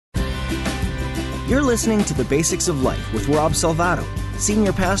You're listening to The Basics of Life with Rob Salvato,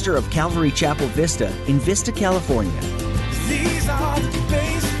 Senior Pastor of Calvary Chapel Vista in Vista, California. These are the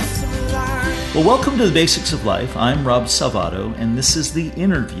basics of life. Well, welcome to The Basics of Life. I'm Rob Salvato, and this is the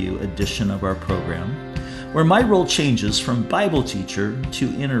interview edition of our program, where my role changes from Bible teacher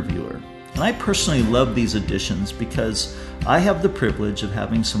to interviewer. And I personally love these editions because I have the privilege of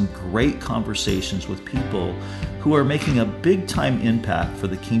having some great conversations with people who are making a big-time impact for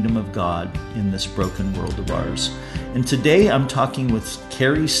the kingdom of God in this broken world of ours. And today I'm talking with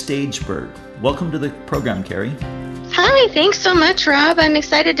Kari Stageberg. Welcome to the program, Kari. Hi, thanks so much, Rob. I'm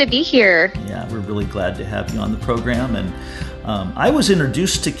excited to be here. Yeah, we're really glad to have you on the program. And I was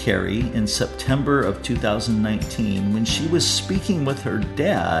introduced to Kari in September of 2019 when she was speaking with her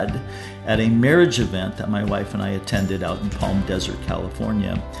dad at a marriage event that my wife and I attended out in Palm Desert,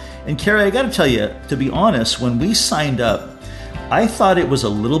 California. And Kari, I got to tell you, to be honest, when we signed up, I thought it was a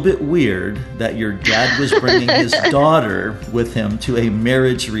little bit weird that your dad was bringing his daughter with him to a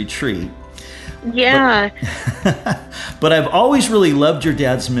marriage retreat. Yeah. But I've always really loved your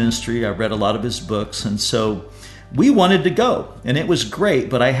dad's ministry. I've read a lot of his books, and so we wanted to go, and it was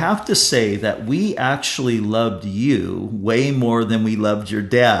great. But I have to say that we actually loved you way more than we loved your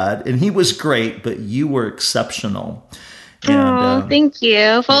dad. And he was great, but you were exceptional. And, thank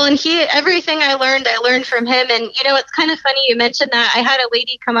you. Well, and everything I learned from him. And, you know, it's kind of funny you mentioned that. I had a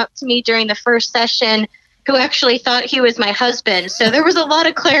lady come up to me during the first session who actually thought he was my husband. So there was a lot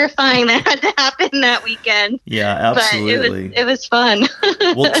of clarifying that had to happen that weekend. Yeah, absolutely. But it was fun.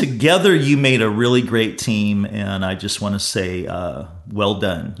 Well, together you made a really great team, and I just want to say, well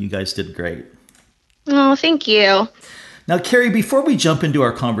done. You guys did great. Oh, thank you. Now, Kari, before we jump into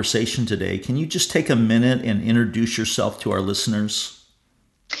our conversation today, can you just take a minute and introduce yourself to our listeners?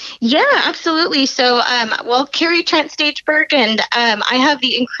 Yeah, absolutely. So, Kari Stageberg, and I have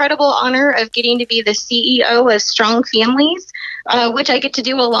the incredible honor of getting to be the CEO of Strong Families, which I get to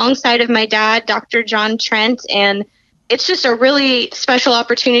do alongside of my dad, Dr. John Trent, and it's just a really special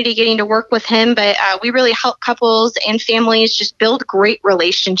opportunity getting to work with him, but we really help couples and families just build great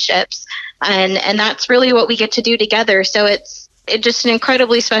relationships, and that's really what we get to do together. So it's just an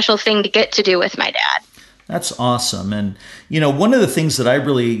incredibly special thing to get to do with my dad. That's awesome. And, you know, one of the things that I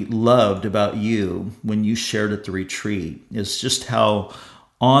really loved about you when you shared at the retreat is just how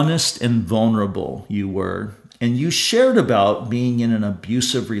honest and vulnerable you were. And you shared about being in an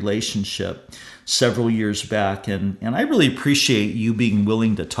abusive relationship several years back. And I really appreciate you being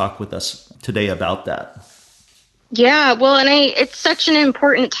willing to talk with us today about that. Yeah, well, and it's such an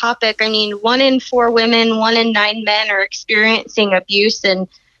important topic. I mean, 1 in 4 women, 1 in 9 men are experiencing abuse, and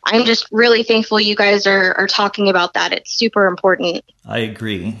I'm just really thankful you guys are talking about that. It's super important. I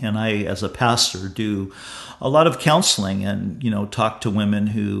agree. And I, as a pastor, do a lot of counseling and, you know, talk to women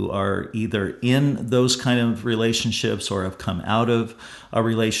who are either in those kind of relationships or have come out of a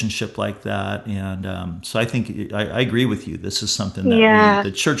relationship like that. And so I think I agree with you. This is something that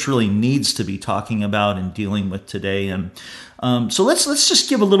the church really needs to be talking about and dealing with today. And so let's just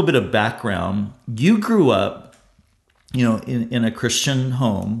give a little bit of background. You grew up, you know, in a Christian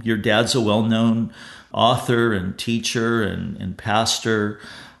home. Your dad's a well-known author and teacher and pastor.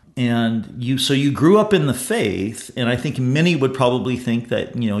 And you grew up in the faith. And I think many would probably think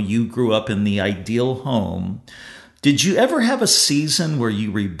that, you know, you grew up in the ideal home. Did you ever have a season where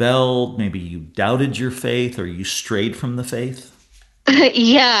you rebelled? Maybe you doubted your faith or you strayed from the faith?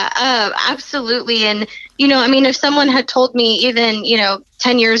 Yeah, absolutely. And, you know, I mean, if someone had told me even,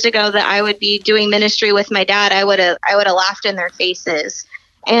 10 years ago that I would be doing ministry with my dad, I would have laughed in their faces.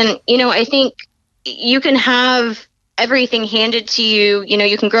 And, you know, I think you can have everything handed to you. You know,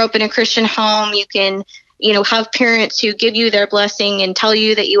 you can grow up in a Christian home. You can, have parents who give you their blessing and tell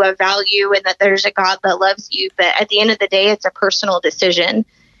you that you have value and that there's a God that loves you. But at the end of the day, it's a personal decision.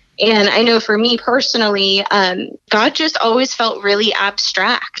 And I know for me personally, God just always felt really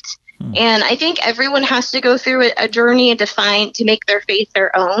abstract. And I think everyone has to go through a journey to make their faith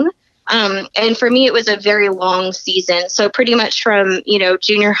their own. And for me, it was a very long season. So pretty much from,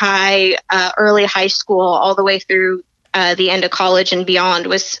 junior high, early high school, all the way through the end of college and beyond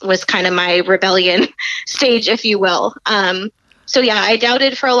was kind of my rebellion stage, if you will. So yeah, I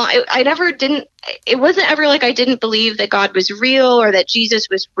doubted for a long. It wasn't ever like I didn't believe that God was real or that Jesus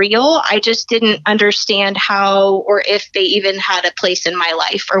was real. I just didn't understand how or if they even had a place in my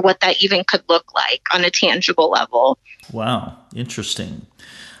life or what that even could look like on a tangible level. Wow, interesting.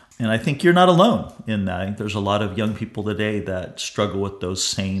 And I think you're not alone in that. I think there's a lot of young people today that struggle with those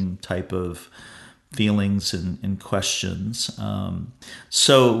same type of feelings and questions.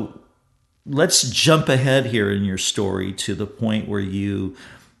 So let's jump ahead here in your story to the point where you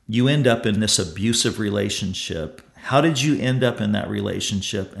you end up in this abusive relationship. How did you end up in that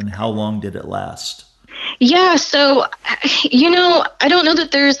relationship, and how long did it last? Yeah, so, I don't know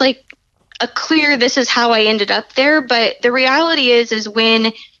that there's like a clear, this is how I ended up there, but the reality is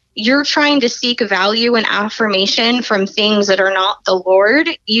when you're trying to seek value and affirmation from things that are not the Lord,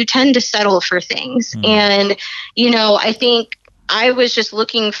 you tend to settle for things. And, I think I was just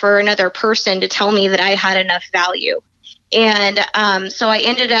looking for another person to tell me that I had enough value. And so I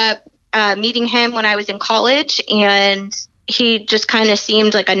ended up meeting him when I was in college, and he just kind of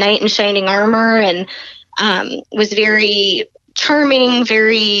seemed like a knight in shining armor, and was very charming,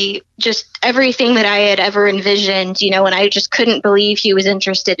 very just everything that I had ever envisioned, and I just couldn't believe he was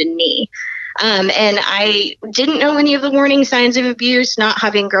interested in me. And I didn't know any of the warning signs of abuse, not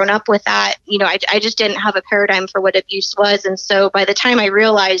having grown up with that. I just didn't have a paradigm for what abuse was. And so by the time I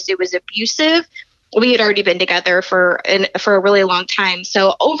realized it was abusive, we had already been together for a really long time.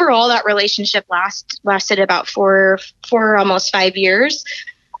 So overall, that relationship lasted about four, almost 5 years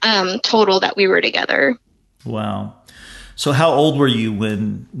total that we were together. Wow. So how old were you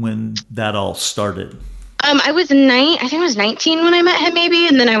when that all started? I was I think I was 19 when I met him, maybe.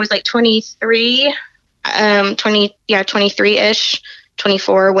 And then I was like 23, 23-ish,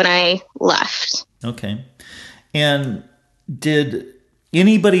 24 when I left. Okay. And did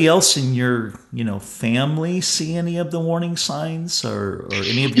anybody else in your, family see any of the warning signs or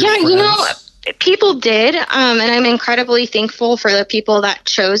any of your friends? People did. And I'm incredibly thankful for the people that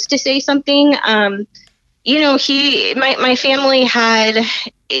chose to say something. My family had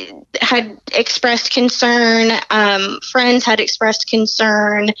expressed concern. Friends had expressed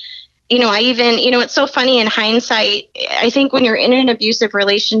concern. It's so funny in hindsight. I think when you're in an abusive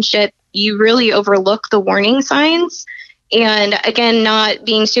relationship, you really overlook the warning signs. And again, not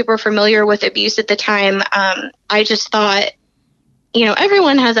being super familiar with abuse at the time, I just thought,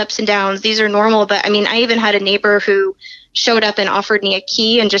 everyone has ups and downs. These are normal. But I even had a neighbor who showed up and offered me a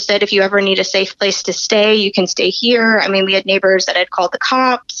key and just said, if you ever need a safe place to stay, you can stay here. We had neighbors that had called the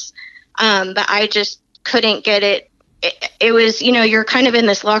cops, but I just couldn't get it. It was, you're kind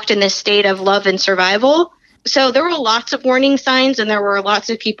of locked in this state of love and survival. So there were lots of warning signs, and there were lots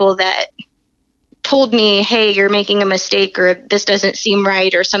of people that told me, hey, you're making a mistake, or this doesn't seem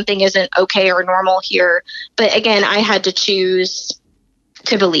right, or something isn't okay or normal here. But again, I had to choose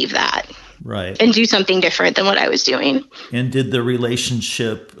to believe that. Right. And do something different than what I was doing. And did the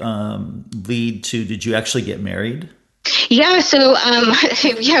relationship lead to, did you actually get married? Yeah. So,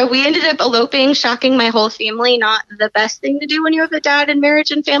 we ended up eloping, shocking my whole family. Not the best thing to do when you have a dad in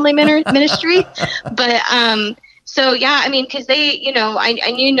marriage and family ministry. But, because they,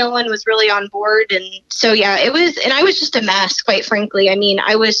 I knew no one was really on board. And so, it was, and I was just a mess, quite frankly.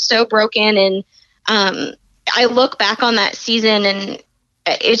 I was so broken, and I look back on that season, and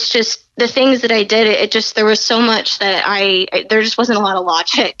it's just the things that I did. There was so much that there just wasn't a lot of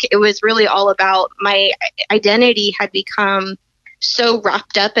logic. It was really all about my identity had become so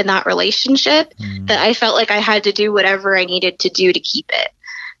wrapped up in that relationship that I felt like I had to do whatever I needed to do to keep it.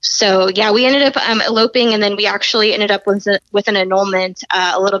 So we ended up eloping, and then we actually ended up with an annulment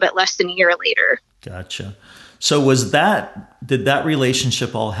a little bit less than a year later. Gotcha. So did that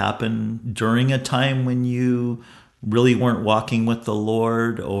relationship all happen during a time when you really weren't walking with the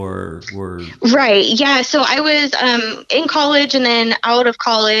Lord, or were? Right. Yeah. So I was in college and then out of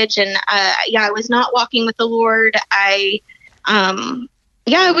college, and I was not walking with the Lord. I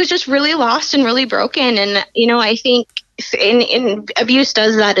was just really lost and really broken. And, I think in abuse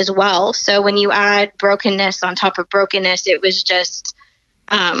does that as well. So when you add brokenness on top of brokenness, it was just,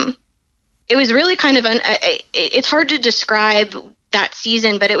 it was really kind of, it's hard to describe that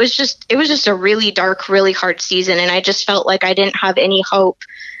season, but it was just a really dark, really hard season. And I just felt like I didn't have any hope.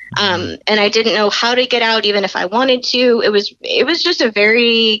 And I didn't know how to get out, even if I wanted to. It was just a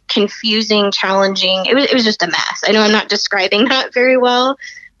very confusing, challenging, it was just a mess. I know I'm not describing that very well,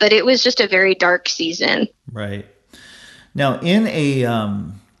 but it was just a very dark season. Right. Now, in a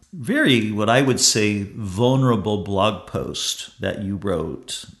very, what I would say, vulnerable blog post that you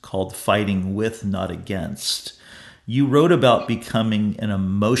wrote called Fighting With, Not Against, you wrote about becoming an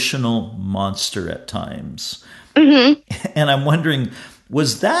emotional monster at times. Mm-hmm. And I'm wondering,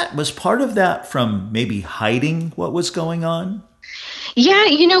 was part of that from maybe hiding what was going on?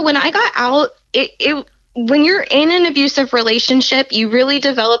 Yeah, when I got out, when you're in an abusive relationship, you really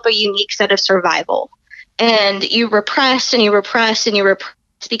develop a unique set of survival. And you repress and you repress and you repress,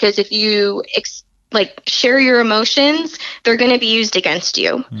 because if you share your emotions, they're going to be used against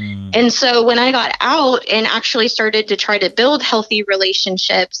you. And so when I got out and actually started to try to build healthy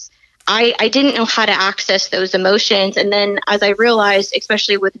relationships, I didn't know how to access those emotions. And then as I realized,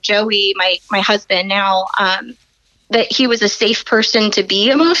 especially with Joey, my husband now, that he was a safe person to be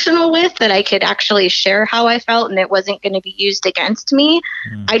emotional with, that I could actually share how I felt and it wasn't going to be used against me.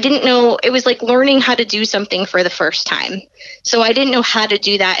 I didn't know, it was like learning how to do something for the first time. So I didn't know how to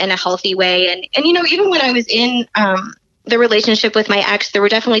do that in a healthy way. And you know, even when I was in the relationship with my ex, there were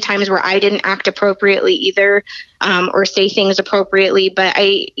definitely times where I didn't act appropriately either, or say things appropriately. But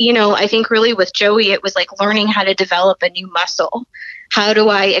I think really with Joey, it was like learning how to develop a new muscle. How do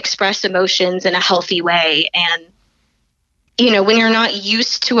I express emotions in a healthy way? And you know, when you're not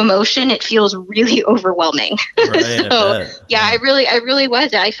used to emotion, it feels really overwhelming. Right, So yeah, I really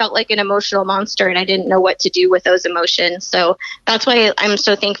was. I felt like an emotional monster and I didn't know what to do with those emotions. So that's why I'm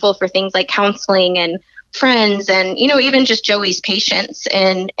so thankful for things like counseling and friends and, you know, even just Joey's patience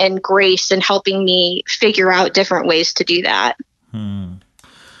and grace and helping me figure out different ways to do that.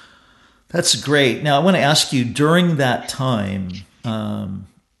 That's great. Now I want to ask you, during that time,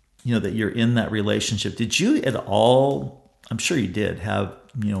 you know, that you're in that relationship, did you at all, I'm sure you did, have,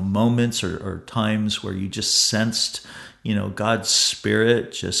 you know, moments or times where you just sensed, you know, God's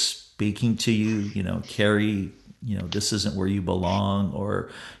Spirit just speaking to you, you know, Kari, you know, this isn't where you belong, or,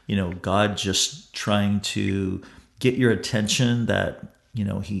 you know, God just trying to get your attention that, you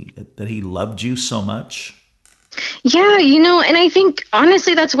know, he loved you so much? Yeah, you know, and I think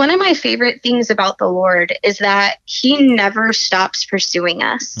honestly, that's one of my favorite things about the Lord is that he never stops pursuing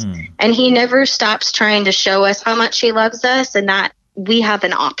us and he never stops trying to show us how much he loves us and that we have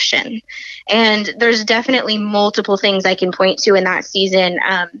an option. And there's definitely multiple things I can point to in that season.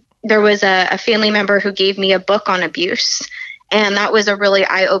 There was a family member who gave me a book on abuse. And that was a really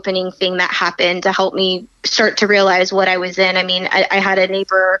eye-opening thing that happened to help me start to realize what I was in. I mean, I had a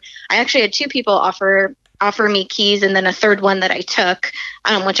neighbor, I actually had two people offer me keys and then a third one that I took,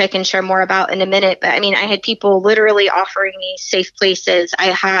 which I can share more about in a minute. But I mean, I had people literally offering me safe places.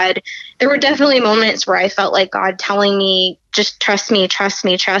 There were definitely moments where I felt like God telling me, just trust me, trust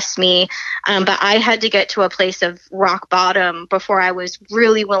me, trust me. But I had to get to a place of rock bottom before I was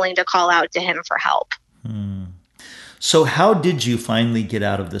really willing to call out to him for help. So how did you finally get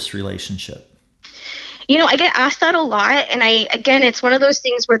out of this relationship? You know, I get asked that a lot. And again, it's one of those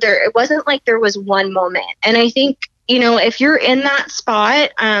things where it wasn't like there was one moment. And I think, you know, if you're in that spot,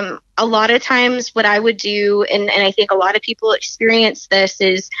 a lot of times what I would do, and I think a lot of people experience this,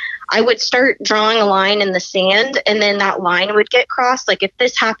 is I would start drawing a line in the sand and then that line would get crossed. Like, if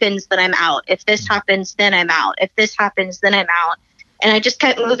this happens, then I'm out. If this happens, then I'm out. If this happens, then I'm out. And I just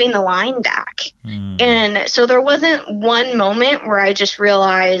kept moving the line back. And so there wasn't one moment where I just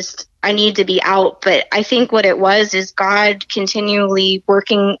realized I need to be out. But I think what it was is God continually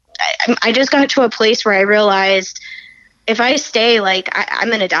working. I just got to a place where I realized if I stay, like, I'm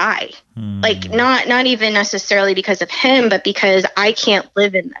going to die. Like, not even necessarily because of him, but because I can't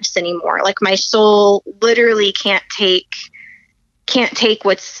live in this anymore. Like, my soul literally can't take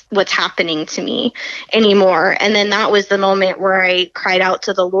what's happening to me anymore. And then that was the moment where I cried out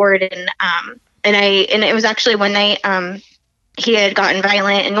to the Lord. And it was actually one night, he had gotten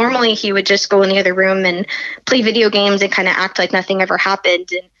violent, and normally he would just go in the other room and play video games and kind of act like nothing ever happened.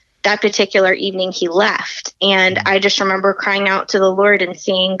 And that particular evening he left. And I just remember crying out to the Lord and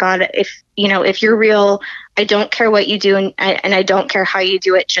saying, God, if you're real, I don't care what you do. And I don't care how you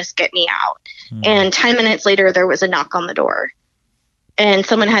do it. Just get me out. And 10 minutes later, there was a knock on the door. And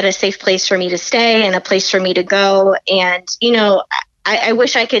someone had a safe place for me to stay and a place for me to go. And, you know, I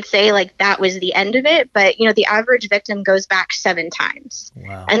wish I could say like that was the end of it. But, you know, the average victim goes back 7 times.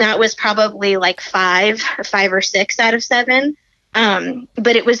 Wow. And that was probably like 5 or 6 out of 7.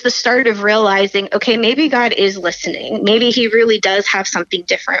 But it was the start of realizing, okay, maybe God is listening. Maybe he really does have something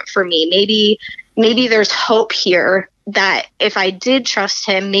different for me. Maybe there's hope here that if I did trust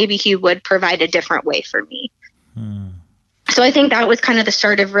him, maybe he would provide a different way for me. So I think that was kind of the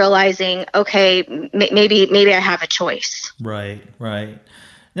start of realizing, okay, maybe I have a choice. Right.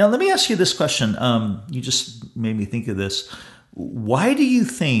 Now, let me ask you this question. You just made me think of this. Why do you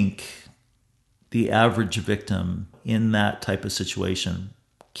think the average victim in that type of situation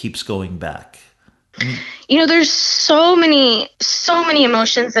keeps going back? You know, there's so many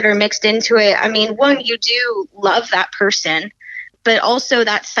emotions that are mixed into it. I mean, one, you do love that person, but also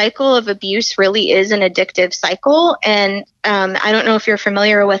that cycle of abuse really is an addictive cycle. And I don't know if you're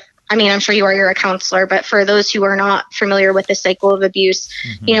familiar with, I mean, I'm sure you are, you're a counselor, but for those who are not familiar with the cycle of abuse,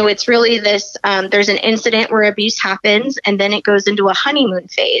 you know, it's really this, there's an incident where abuse happens and then it goes into a honeymoon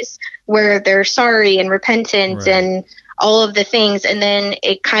phase where they're sorry and repentant and all of the things. And then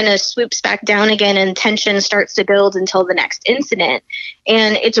it kind of swoops back down again and tension starts to build until the next incident.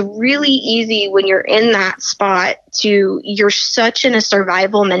 And it's really easy when you're in that spot you're such in a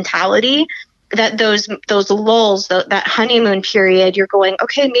survival mentality that those lulls, that honeymoon period, you're going,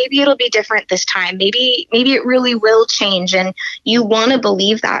 okay, maybe it'll be different this time. Maybe it really will change. And you want to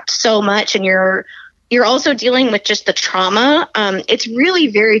believe that so much. And you're also dealing with just the trauma. It's really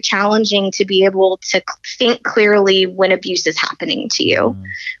very challenging to be able to think clearly when abuse is happening to you.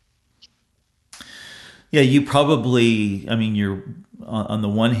 Yeah, you probably, I mean, you're on the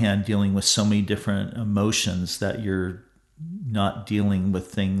one hand dealing with so many different emotions that you're not dealing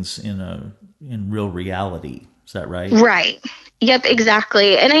with things in real reality. Is that right? Right. Yep,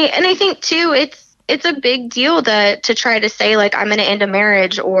 exactly. And I think too, it's a big deal to try to say like, I'm going to end a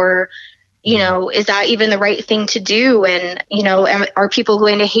marriage, or, you know, is that even the right thing to do? And, you know, are people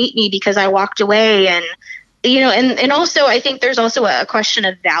going to hate me because I walked away? And, you know, and also I think there's also a question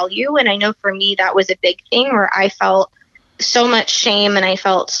of value. And I know for me, that was a big thing where I felt so much shame and I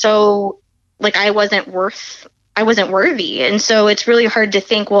felt so like I wasn't worthy. And so it's really hard to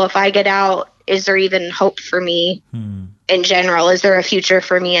think, well, if I get out, is there even hope for me in general? Is there a future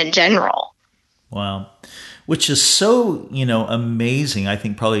for me in general? Wow. Which is so, you know, amazing, I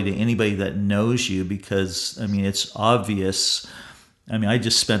think, probably to anybody that knows you, because, I mean, it's obvious. I mean, I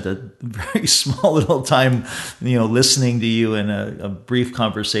just spent a very small little time, you know, listening to you in a brief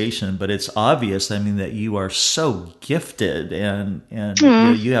conversation, but it's obvious, I mean, that you are so gifted and you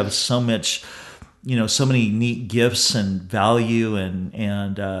know, you have so much, you know, so many neat gifts and value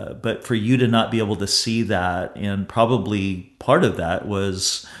but for you to not be able to see that, and probably part of that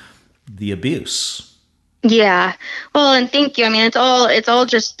was the abuse. Yeah. Well, and thank you. I mean, it's all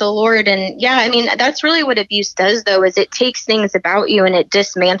just the Lord. And yeah, I mean, that's really what abuse does though, is it takes things about you and it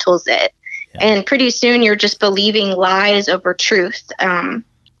dismantles it. Yeah. And pretty soon you're just believing lies over truth. And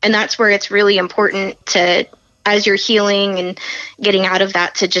that's where it's really important to, as you're healing and getting out of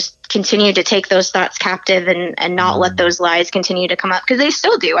that, to just continue to take those thoughts captive and not let those lies continue to come up, because they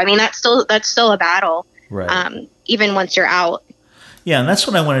still do. I mean, that's still a battle, right? Even once you're out. Yeah, and that's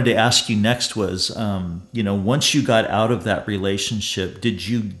what I wanted to ask you next was, you know, once you got out of that relationship, did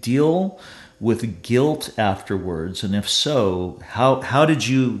you deal with guilt afterwards? And if so, how did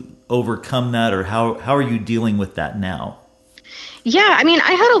you overcome that, or how are you dealing with that now? Yeah, I mean,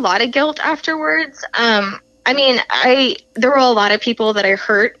 I had a lot of guilt afterwards. I mean, there were a lot of people that I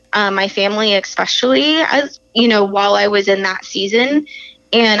hurt, my family especially, as you know, while I was in that season.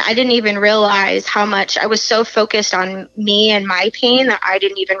 And I didn't even realize how much I was so focused on me and my pain that I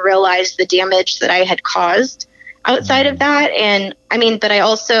didn't even realize the damage that I had caused outside of that. And I mean, but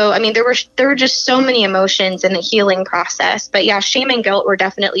there were just so many emotions in the healing process. But yeah, shame and guilt were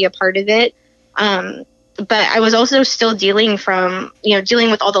definitely a part of it. But I was also still dealing with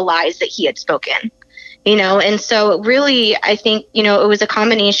all the lies that he had spoken, you know. And so really, I think, you know, it was a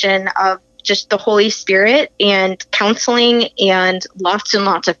combination of just the Holy Spirit and counseling and lots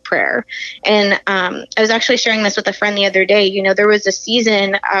of prayer. And I was actually sharing this with a friend the other day. You know, there was a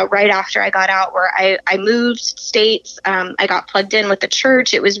season right after I got out where I moved states. I got plugged in with the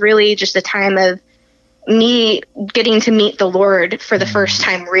church. It was really just a time of me getting to meet the Lord for the first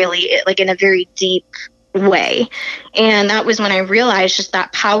time, really, like in a very deep way. And that was when I realized just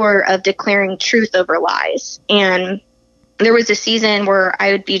that power of declaring truth over lies. And there was a season where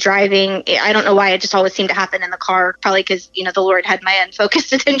I would be driving. I don't know why, it just always seemed to happen in the car, probably because, you know, the Lord had my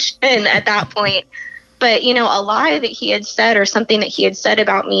unfocused attention at that point. But, you know, a lie that he had said or something that he had said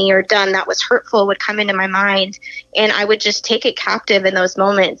about me or done that was hurtful would come into my mind. And I would just take it captive in those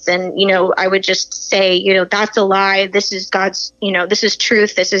moments. And, you know, I would just say, you know, that's a lie. This is God's, you know, this is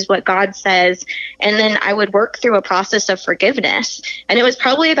truth. This is what God says. And then I would work through a process of forgiveness. And it was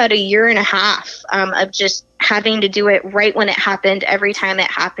probably about 1.5 years of just having to do it right when it happened, every time it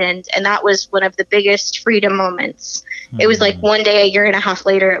happened. And that was one of the biggest freedom moments. It was like one day, 1.5 years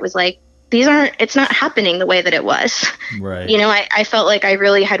later, it was like, it's not happening the way that it was. Right. You know, I felt like I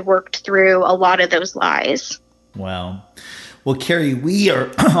really had worked through a lot of those lies. Wow. Well, Kari, we are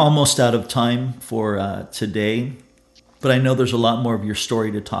almost out of time for today, but I know there's a lot more of your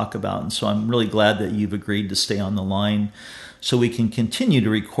story to talk about. And so I'm really glad that you've agreed to stay on the line so we can continue to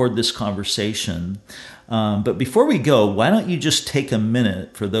record this conversation. But before we go, why don't you just take a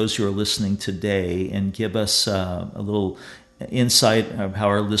minute for those who are listening today and give us a little insight of how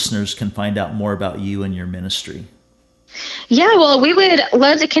our listeners can find out more about you and your ministry? Yeah, well, we would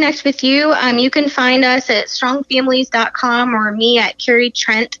love to connect with you. You can find us at strongfamilies.com or me at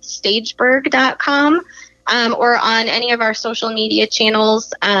KariStageberg.com. or on any of our social media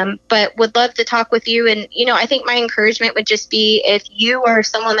channels. But would love to talk with you. And, I think my encouragement would just be, if you or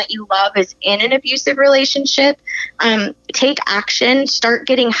someone that you love is in an abusive relationship, take action, start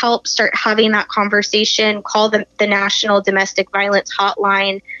getting help, start having that conversation, call the National Domestic Violence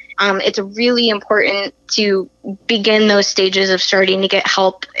Hotline. It's really important to begin those stages of starting to get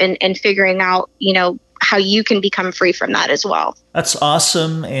help and figuring out, how you can become free from that as well. That's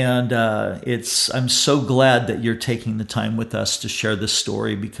awesome. And I'm so glad that you're taking the time with us to share this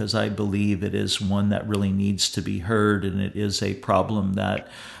story, because I believe it is one that really needs to be heard. And it is a problem that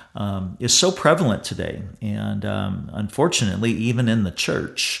is so prevalent today. And unfortunately, even in the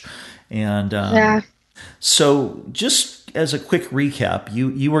church. And so just as a quick recap,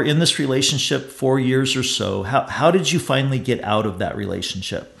 you were in this relationship 4 years or so. How did you finally get out of that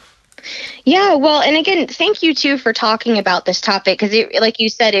relationship? Yeah, well, and again, thank you too for talking about this topic, because like you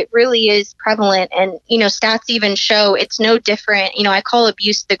said, it really is prevalent. And, stats even show it's no different. I call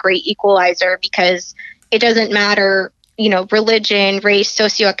abuse the great equalizer, because it doesn't matter, religion, race,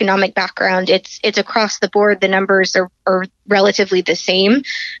 socioeconomic background. It's across the board. The numbers are relatively the same.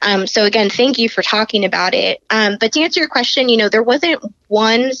 So again, thank you for talking about it. But to answer your question, there wasn't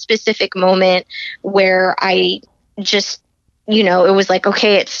one specific moment where I just, it was like,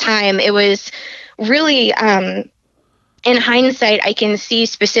 okay, it's time. It was really, in hindsight, I can see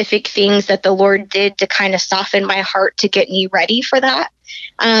specific things that the Lord did to kind of soften my heart to get me ready for that.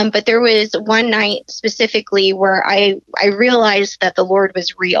 But there was one night specifically where I realized that the Lord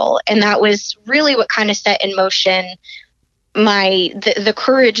was real. And that was really what kind of set in motion the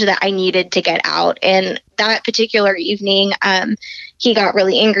courage that I needed to get out. And that particular evening, he got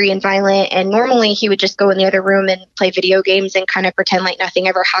really angry and violent. And normally he would just go in the other room and play video games and kind of pretend like nothing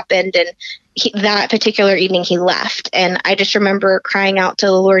ever happened. And that particular evening he left. And I just remember crying out to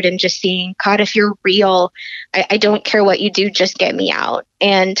the Lord and just saying, God, if you're real, I don't care what you do, just get me out.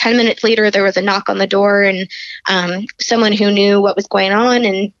 And 10 minutes later, there was a knock on the door, and someone who knew what was going on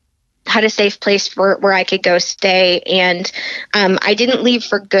and had a safe place where I could go stay. And I didn't leave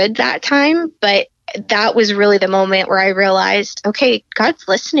for good that time, but that was really the moment where I realized, okay, God's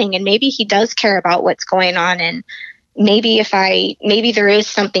listening, and maybe he does care about what's going on. And maybe there is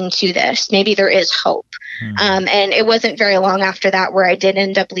something to this. Maybe there is hope. And it wasn't very long after that where I did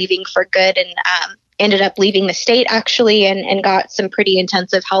end up leaving for good, and ended up leaving the state actually, and got some pretty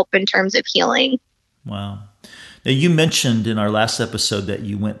intensive help in terms of healing. Wow. Now, you mentioned in our last episode that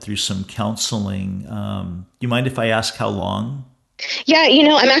you went through some counseling. Do you mind if I ask how long? Yeah,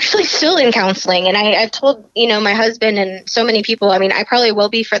 I'm actually still in counseling, and I've told, my husband and so many people, I probably will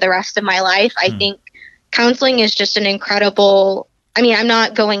be for the rest of my life. I think counseling is just an incredible, I'm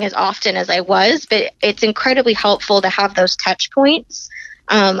not going as often as I was, but it's incredibly helpful to have those touch points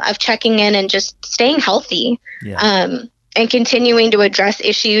of checking in and just staying healthy. Yeah. And continuing to address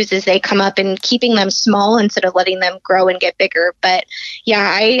issues as they come up and keeping them small instead of letting them grow and get bigger. But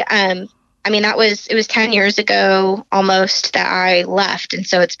yeah, it was 10 years ago almost that I left. And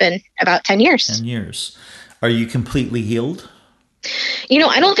so it's been about 10 years. 10 years. Are you completely healed?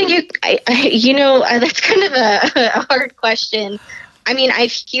 I don't think that's kind of a hard question.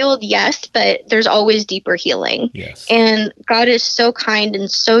 I've healed, yes, but there's always deeper healing. Yes. And God is so kind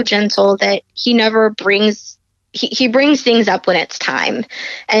and so gentle that he never brings He brings things up when it's time.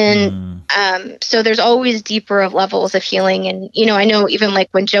 And so there's always deeper levels of healing. And, I know even like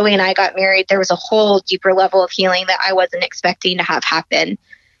when Joey and I got married, there was a whole deeper level of healing that I wasn't expecting to have happen,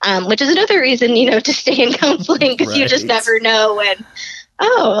 which is another reason, to stay in counseling, because you just never know when,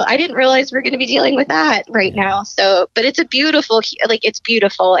 I didn't realize we're going to be dealing with that right now. So, but it's it's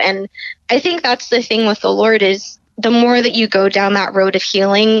beautiful. And I think that's the thing with the Lord is the more that you go down that road of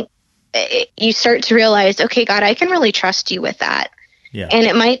healing, you start to realize, okay, God, I can really trust you with that. Yeah. And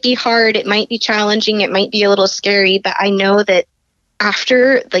it might be hard. It might be challenging. It might be a little scary, but I know that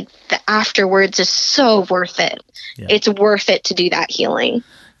the afterwards is so worth it. Yeah. It's worth it to do that healing.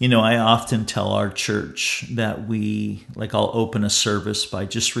 I often tell our church that I'll open a service by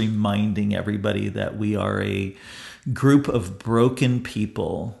just reminding everybody that we are a group of broken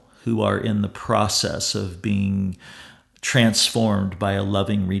people who are in the process of being transformed by a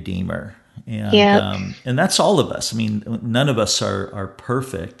loving Redeemer. And and that's all of us. None of us are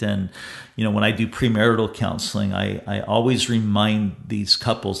perfect. And, when I do premarital counseling, I always remind these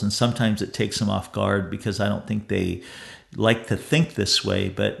couples, and sometimes it takes them off guard because I don't think they like to think this way,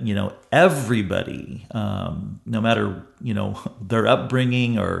 but, everybody, no matter, their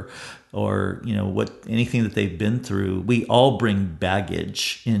upbringing or anything that they've been through, we all bring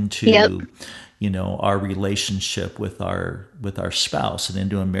baggage into our relationship with our spouse and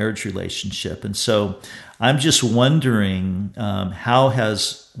into a marriage relationship. And so I'm just wondering, how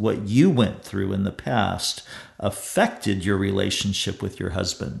has what you went through in the past affected your relationship with your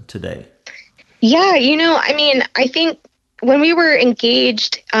husband today? Yeah, I think when we were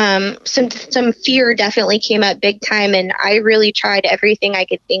engaged, some fear definitely came up big time, and I really tried everything I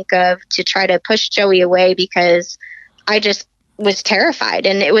could think of to try to push Joey away because I just was terrified,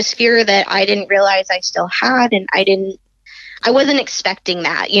 and it was fear that I didn't realize I still had, and I wasn't expecting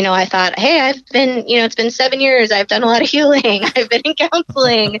that. I thought, hey, it's been 7 years. I've done a lot of healing. I've been in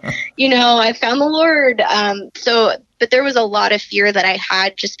counseling. I've found the Lord. But there was a lot of fear that I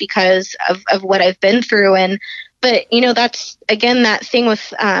had just because of what I've been through. But that's, again, that thing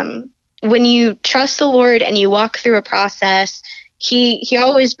with when you trust the Lord and you walk through a process, he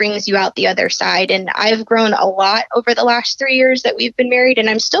always brings you out the other side. And I've grown a lot over the last 3 years that we've been married, and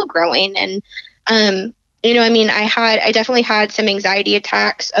I'm still growing. And, I definitely had some anxiety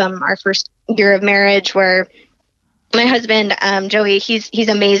attacks our first year of marriage, where my husband, Joey, he's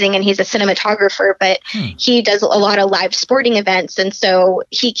amazing, and he's a cinematographer, but he does a lot of live sporting events. And so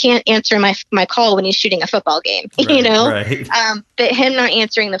he can't answer my call when he's shooting a football game, Right. But him not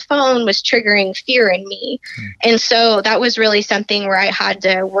answering the phone was triggering fear in me. And so that was really something where I had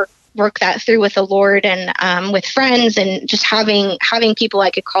to work that through with the Lord and with friends, and just having people I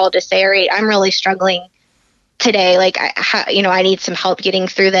could call to say, all right, I'm really struggling today. Like, I need some help getting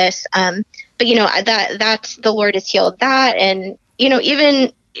through this. But that's the Lord has healed that. And,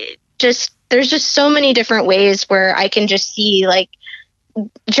 even there's just so many different ways where I can just see, like,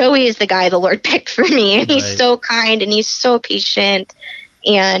 Joey is the guy the Lord picked for me. And he's so kind, and he's so patient,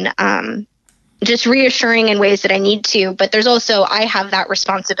 and just reassuring in ways that I need to. But there's also, I have that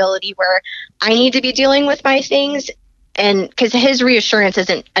responsibility where I need to be dealing with my things. And because his reassurance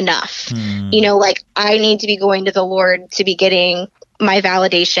isn't enough, like, I need to be going to the Lord to be getting my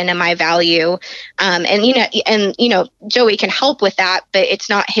validation and my value. Joey can help with that, but it's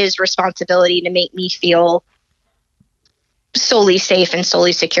not his responsibility to make me feel solely safe and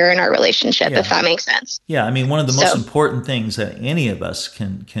solely secure in our relationship, if that makes sense. Yeah. One of the most important things that any of us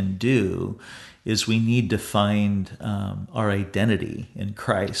can do is we need to find our identity in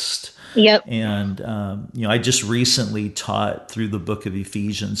Christ. Yep. And, I just recently taught through the book of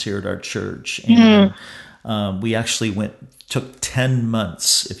Ephesians here at our church. And we actually took 10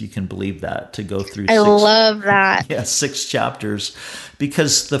 months, if you can believe that, to go through I love that. 6 chapters,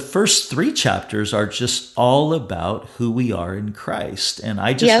 because the first 3 chapters are just all about who we are in Christ. And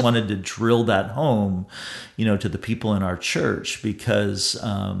I just wanted to drill that home, to the people in our church, because,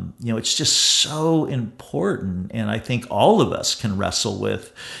 it's just so important. And I think all of us can wrestle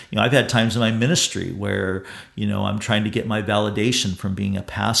with, I've had times in my ministry where, I'm trying to get my validation from being a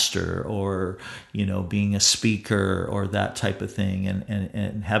pastor or, being a speaker or that type of thing,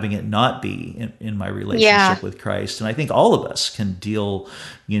 and having it not be in my relationship with Christ. And I think all of us can deal,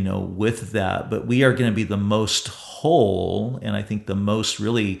 with that, but we are going to be the most whole, and I think the most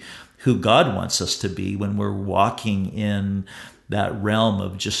really who God wants us to be when we're walking in that realm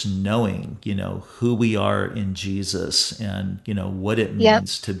of just knowing, who we are in Jesus, and, what it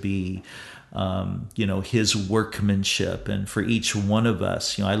means to be, his workmanship. And for each one of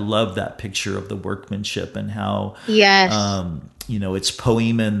us, I love that picture of the workmanship and how, it's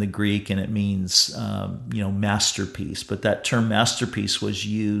poema in the Greek, and it means, masterpiece. But that term masterpiece was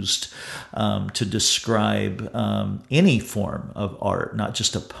used to describe any form of art, not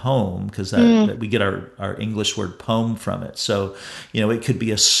just a poem, because that we get our English word poem from it. So, it could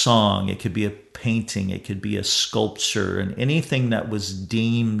be a song, it could be a painting, it could be a sculpture, and anything that was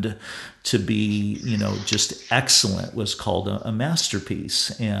deemed to be, just excellent was called a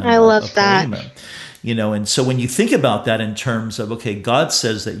masterpiece. And I love that. Poema. And so when you think about that in terms of, okay, God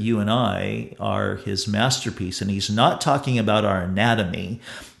says that you and I are his masterpiece, and he's not talking about our anatomy,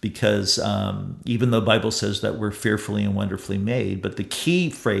 because even though the Bible says that we're fearfully and wonderfully made, but the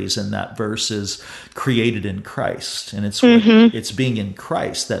key phrase in that verse is created in Christ. And it's being in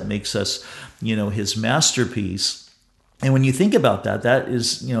Christ that makes us, his masterpiece. And when you think about that, that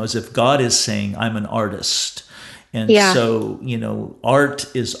is, as if God is saying, I'm an artist. And so,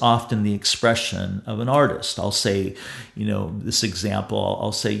 art is often the expression of an artist. I'll say, this example,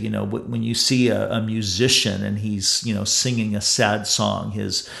 I'll say, when you see a musician and he's, singing a sad song,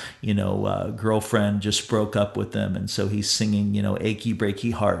 his, girlfriend just broke up with him. And so he's singing, achy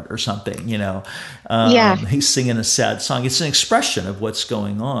breaky heart or something, he's singing a sad song. It's an expression of what's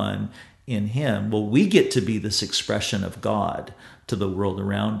going on in him. Well, we get to be this expression of God to the world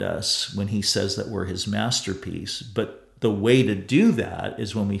around us when he says that we're his masterpiece. But the way to do that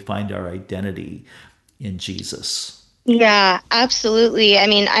is when we find our identity in Jesus. Yeah, absolutely. I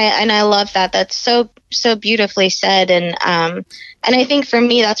mean, I love that. That's so beautifully said. And I think for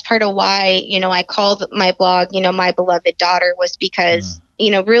me, that's part of why, I called my blog, My Beloved Daughter, was because,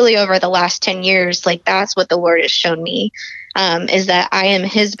 really over the last 10 years, like that's what the Lord has shown me, is that I am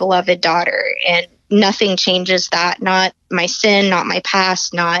his beloved daughter, and nothing changes that. Not my sin, not my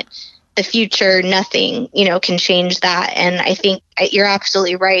past, not the future, nothing, can change that. And I think you're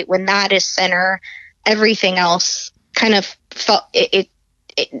absolutely right. When that is center, everything else kind of it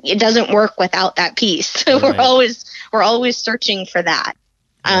doesn't work without that piece. Right. we're always searching for that.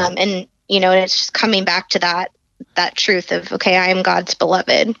 And and it's just coming back to that truth of, okay, I am God's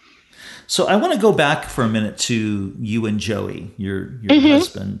beloved. So I want to go back for a minute to you and Joey, your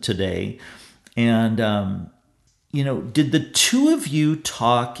husband today. And did the two of you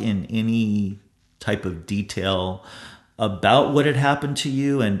talk in any type of detail about what had happened to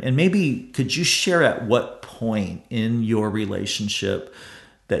you? And maybe could you share at what point in your relationship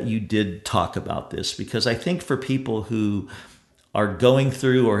that you did talk about this? Because I think for people who are going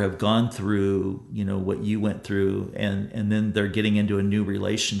through or have gone through, what you went through, and then they're getting into a new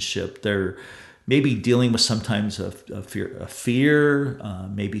relationship, they're maybe dealing with sometimes a fear,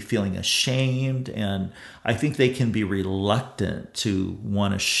 maybe feeling ashamed. And I think they can be reluctant to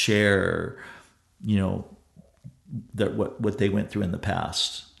want to share, that what they went through in the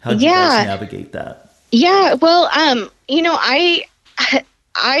past. How did you guys navigate that? Yeah, well, I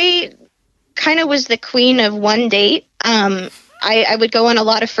kind of was the queen of one date. I would go on a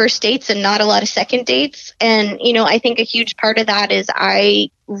lot of first dates and not a lot of second dates. And, I think a huge part of that is I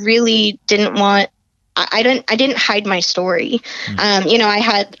really didn't want, I didn't hide my story. I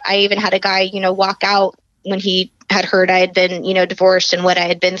even had a guy, walk out when he had heard I had been, divorced and what I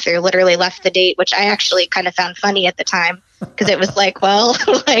had been through, literally left the date, which I actually kind of found funny at the time, because it was like, well,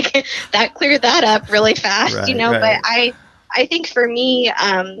 like that cleared that up really fast, right. But I think for me,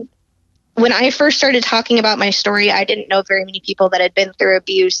 when I first started talking about my story, I didn't know very many people that had been through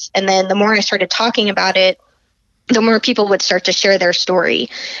abuse. And then the more I started talking about it, the more people would start to share their story.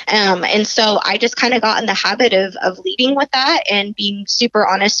 And so I just kind of got in the habit of leading with that and being super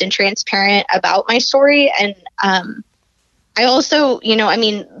honest and transparent about my story. And I also,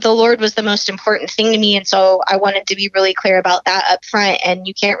 the Lord was the most important thing to me. And so I wanted to be really clear about that up front. And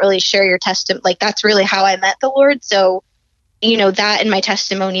you can't really share your testimony. Like, that's really how I met the Lord. So, that and my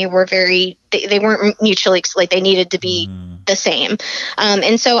testimony were they weren't mutually, like, they needed to be the same.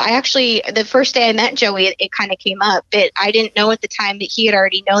 And so I actually, the first day I met Joey, it kind of came up, but I didn't know at the time that he had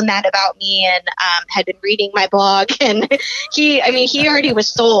already known that about me and had been reading my blog. And he already was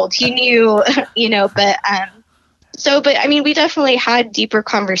sold. He knew, but we definitely had deeper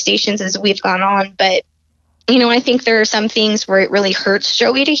conversations as we've gone on. But, I think there are some things where it really hurts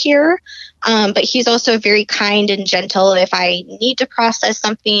Joey to hear. But he's also very kind and gentle if I need to process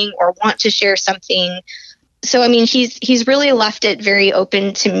something or want to share something. So, he's really left it very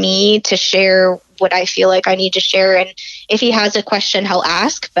open to me to share what I feel like I need to share. And if he has a question, he'll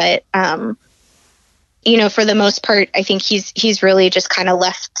ask. But, for the most part, I think he's really just kind of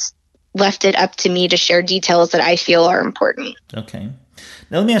left it up to me to share details that I feel are important. Okay.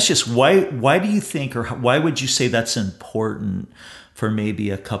 Now, let me ask you this. Why do you think, or why would you say that's important for maybe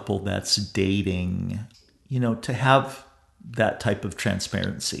a couple that's dating, to have that type of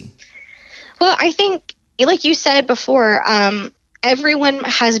transparency? Well, I think, like you said before, everyone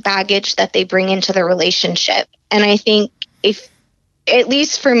has baggage that they bring into the relationship. And I think at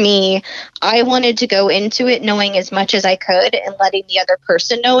least for me, I wanted to go into it knowing as much as I could and letting the other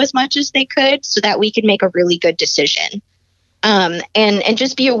person know as much as they could so that we could make a really good decision. And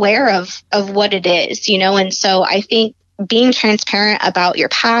just be aware of what it is, and so I think being transparent about your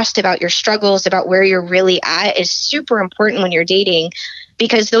past, about your struggles, about where you're really at is super important when you're dating,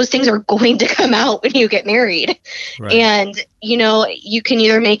 because those things are going to come out when you get married. Right. And, you can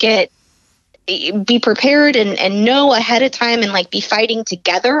either make it, be prepared and know ahead of time and be fighting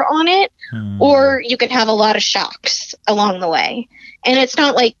together on it, or you can have a lot of shocks along the way. And it's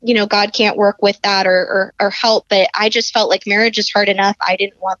not like, God can't work with that or help, but I just felt like marriage is hard enough. I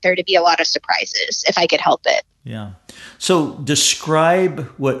didn't want there to be a lot of surprises if I could help it. Yeah. So describe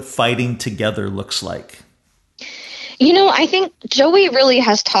what fighting together looks like. I think Joey really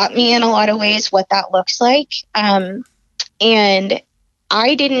has taught me in a lot of ways what that looks like. And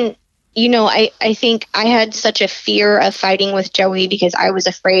I didn't, I think I had such a fear of fighting with Joey because I was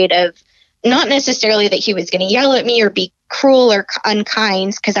afraid of not necessarily that he was going to yell at me or be cruel or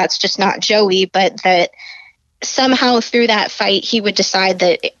unkind, because that's just not Joey, but that somehow through that fight, he would decide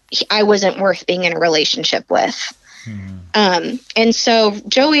that I wasn't worth being in a relationship with. And so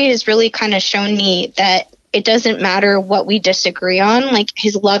Joey has really kind of shown me that it doesn't matter what we disagree on. Like,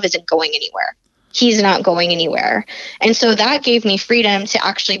 his love isn't going anywhere. He's not going anywhere. And so that gave me freedom to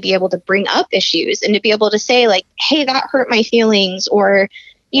actually be able to bring up issues and to be able to say, like, hey, that hurt my feelings, or,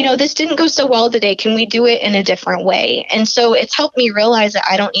 this didn't go so well today. Can we do it in a different way? And so it's helped me realize that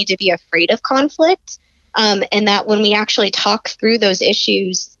I don't need to be afraid of conflict. And that when we actually talk through those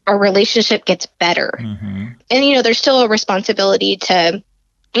issues, our relationship gets better. And, there's still a responsibility to,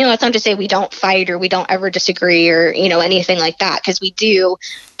 it's not to say we don't fight or we don't ever disagree or, anything like that, because we do,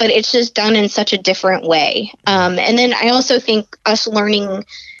 but it's just done in such a different way. And then I also think us learning,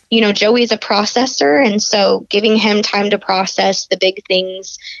 Joey's a processor. And so giving him time to process the big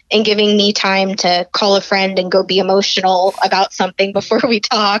things and giving me time to call a friend and go be emotional about something before we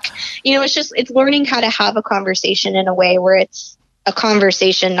talk, it's learning how to have a conversation in a way where it's a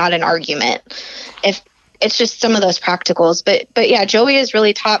conversation, not an argument. It's just some of those practicals. But yeah, Joey has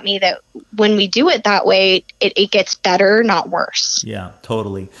really taught me that when we do it that way, it gets better, not worse. Yeah,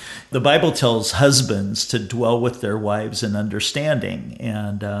 totally. The Bible tells husbands to dwell with their wives in understanding.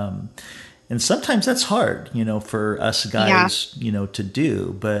 And sometimes that's hard, for us guys, to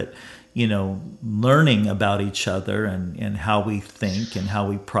do. But, learning about each other and how we think and how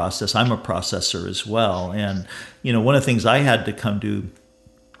we process. I'm a processor as well. And, one of the things I had to come to,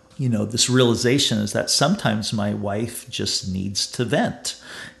 this realization is that sometimes my wife just needs to vent,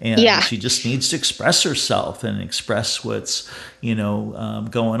 and she just needs to express herself and express what's,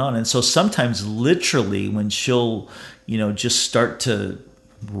 going on. And so sometimes literally when she'll, just start to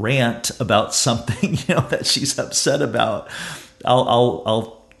rant about something, that she's upset about,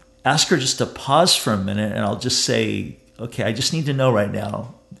 I'll ask her just to pause for a minute, and I'll just say, okay, I just need to know right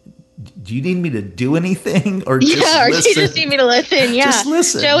now, do you need me to do anything, or just listen? Or you just need me to listen? Yeah, just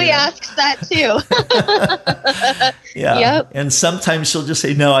listen. Joey asks that too. Yep. And sometimes she'll just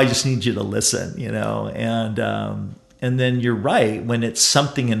say, "No, I just need you to listen." And then you're right, when it's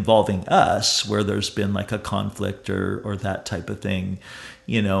something involving us, where there's been like a conflict or that type of thing.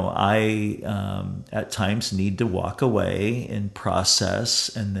 I at times need to walk away and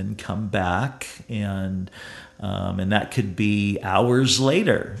process, and then come back and that could be hours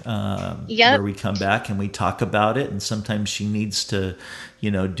later, where we come back and we talk about it. And sometimes she needs to,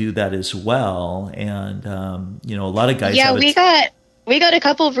 do that as well. And, a lot of guys. Yeah, we got a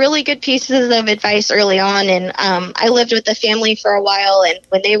couple of really good pieces of advice early on. And I lived with the family for a while. And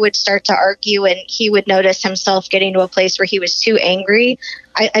when they would start to argue and he would notice himself getting to a place where he was too angry,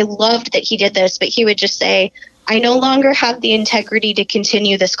 I loved that he did this, but he would just say, I no longer have the integrity to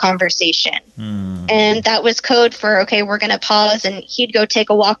continue this conversation. And that was code for, okay, we're going to pause, and he'd go take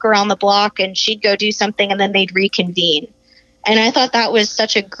a walk around the block and she'd go do something, and then they'd reconvene. And I thought that was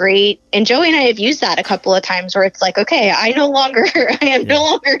such a great, and Joey and I have used that a couple of times where it's like, okay, I am no longer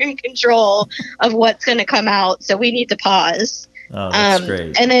in control of what's going to come out. So we need to pause. Oh, that's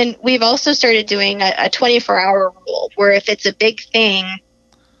great. And then we've also started doing a 24-hour rule where if it's a big thing,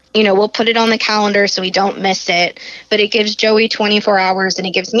 we'll put it on the calendar so we don't miss it, but it gives Joey 24 hours and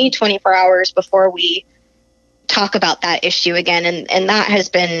it gives me 24 hours before we talk about that issue again. And that has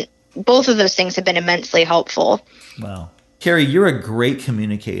been, both of those things have been immensely helpful. Wow. Kari, you're a great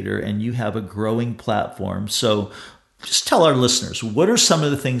communicator and you have a growing platform. So just tell our listeners, what are some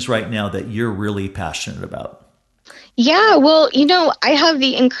of the things right now that you're really passionate about? Yeah, well, I have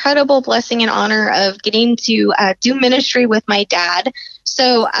the incredible blessing and honor of getting to do ministry with my dad.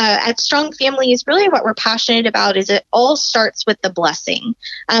 So at Strong Families, really what we're passionate about is it all starts with the blessing.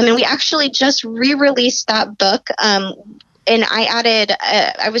 And we actually just re-released that book. And I added,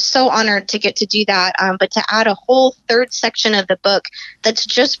 I was so honored to get to do that, but to add a whole third section of the book that's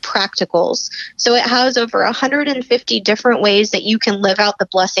just practicals. So it has over 150 different ways that you can live out the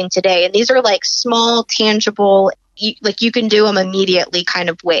blessing today. And these are like small, tangible, you can do them immediately kind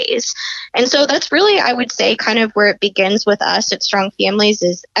of ways. And so that's really, I would say, kind of where it begins with us at Strong Families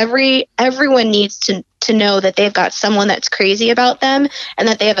is everyone needs to know that they've got someone that's crazy about them and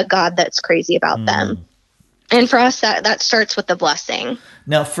that they have a God that's crazy about them. And for us, that starts with the blessing.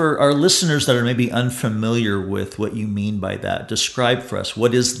 Now, for our listeners that are maybe unfamiliar with what you mean by that, describe for us,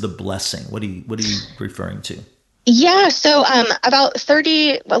 what is the blessing? What are you referring to? Yeah, so about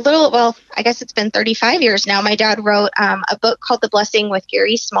I guess it's been 35 years now, my dad wrote a book called The Blessing with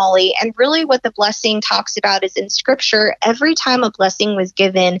Gary Smalley. And really what the blessing talks about is in Scripture, every time a blessing was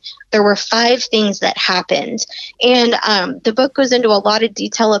given, there were 5 things that happened. And the book goes into a lot of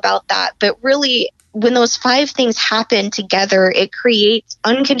detail about that. But really, when those 5 things happen together, it creates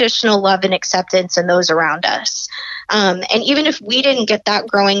unconditional love and acceptance in those around us. And even if we didn't get that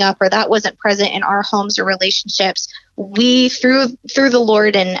growing up, or that wasn't present in our homes or relationships, we through the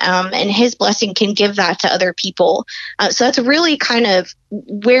Lord and His blessing can give that to other people. So that's really kind of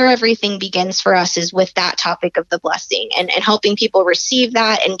where everything begins for us, is with that topic of the blessing, and helping people receive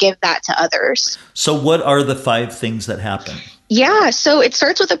that and give that to others. So what are the 5 things that happen? Yeah, so it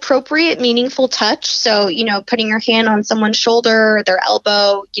starts with appropriate, meaningful touch. So, putting your hand on someone's shoulder, their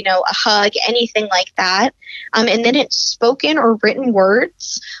elbow, a hug, anything like that. And then it's spoken or written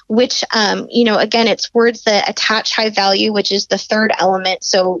words, which, again, it's words that attach high value, which is the third element.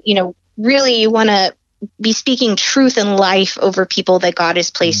 So, really you want to be speaking truth and life over people that God has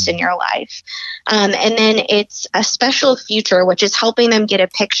placed in your life. And then it's a special future, which is helping them get a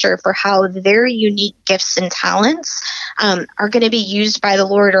picture for how their unique gifts and talents are going to be used by the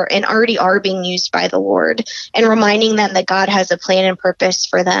Lord, and already are being used by the Lord, and reminding them that God has a plan and purpose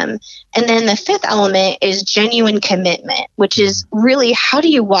for them. And then the 5th element is genuine commitment, which is really, how do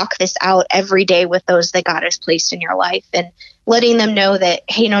you walk this out every day with those that God has placed in your life, and letting them know that,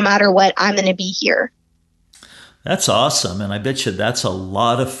 hey, no matter what, I'm going to be here. That's awesome. And I bet you that's a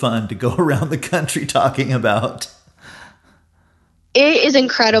lot of fun to go around the country talking about. It is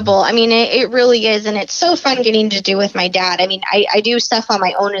incredible. I mean, it really is. And it's so fun getting to do with my dad. I mean, I do stuff on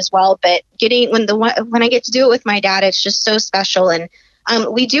my own as well, but when I get to do it with my dad, it's just so special. And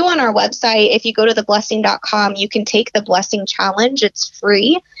we do on our website, if you go to theblessing.com, you can take the blessing challenge. It's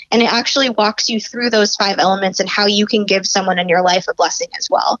free. And it actually walks you through those 5 elements and how you can give someone in your life a blessing as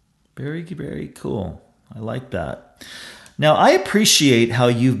well. Very, very cool. I like that. Now, I appreciate how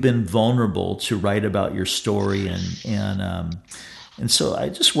you've been vulnerable to write about your story, and so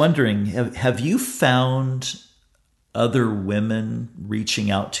I'm just wondering, have you found other women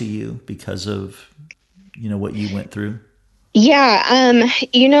reaching out to you because of what you went through? Yeah,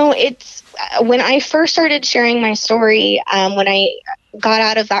 it's when I first started sharing my story, when I got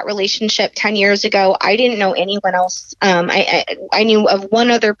out of that relationship 10 years ago, I didn't know anyone else. I knew of one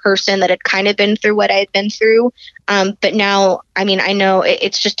other person that had kind of been through what I had been through. But now, I mean, I know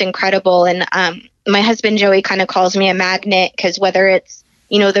it's just incredible. And my husband, Joey, kind of calls me a magnet, because whether it's,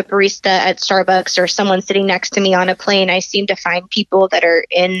 the barista at Starbucks or someone sitting next to me on a plane, I seem to find people that are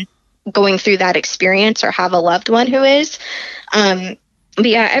going through that experience or have a loved one who is. But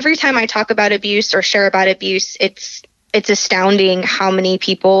yeah, every time I talk about abuse or share about abuse, it's astounding how many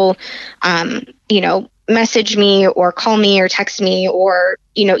people, message me or call me or text me, or,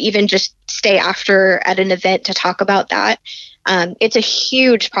 even just stay after at an event to talk about that. It's a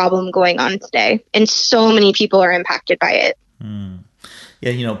huge problem going on today, and so many people are impacted by it.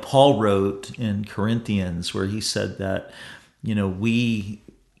 Yeah, Paul wrote in Corinthians where he said that, we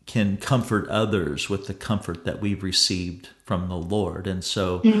can comfort others with the comfort that we've received from the Lord. And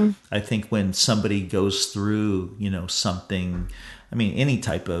so I think when somebody goes through, something, I mean, any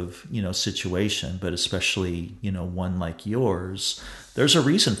type of, situation, but especially, one like yours, there's a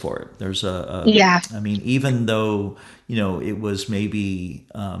reason for it. There's I mean, even though, it was maybe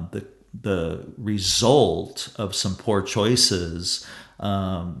the result of some poor choices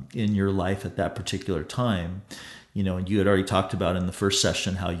in your life at that particular time, and you had already talked about in the first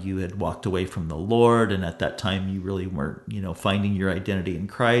session how you had walked away from the Lord, and at that time you really weren't, finding your identity in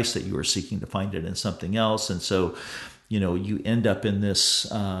Christ, that you were seeking to find it in something else. And so, you end up in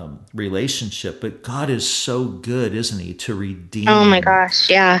this relationship, but God is so good, isn't He, to redeem, oh my gosh,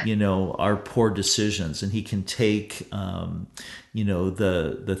 yeah, our poor decisions. And He can take,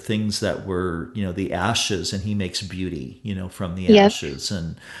 the things that were, the ashes, and He makes beauty, from the ashes.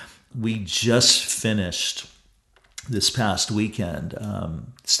 And we just finished this past weekend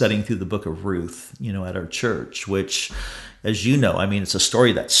studying through the book of Ruth, at our church, which, as you know, I mean, it's a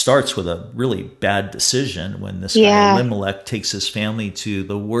story that starts with a really bad decision when this guy Elimelech takes his family to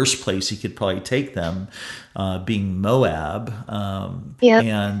the worst place he could probably take them, being Moab.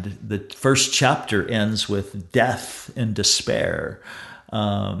 And the first chapter ends with death and despair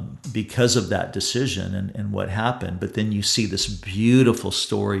because of that decision and what happened. But then you see this beautiful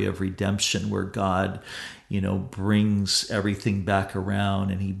story of redemption where God, brings everything back around,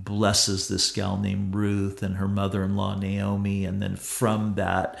 and He blesses this gal named Ruth and her mother-in-law Naomi. And then from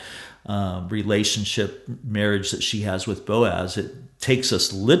that relationship, marriage that she has with Boaz, it takes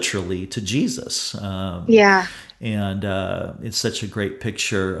us literally to Jesus. And it's such a great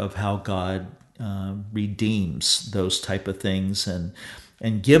picture of how God redeems those type of things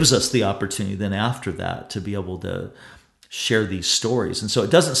and gives us the opportunity then after that to be able to share these stories. And so it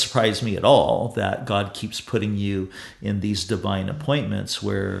doesn't surprise me at all that God keeps putting you in these divine appointments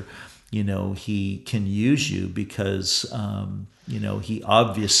where, he can use you because, he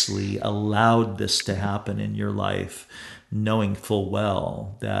obviously allowed this to happen in your life, knowing full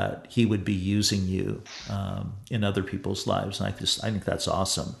well that he would be using you in other people's lives. And I think that's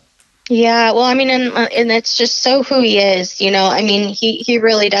awesome. Yeah, well, I mean, and it's just so who he is, I mean, he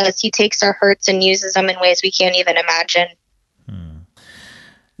really does. He takes our hurts and uses them in ways we can't even imagine.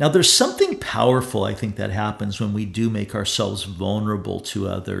 Now, there's something powerful, I think, that happens when we do make ourselves vulnerable to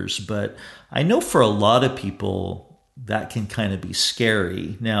others. But I know for a lot of people, that can kind of be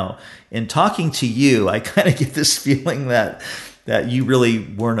scary. Now, in talking to you, I kind of get this feeling that you really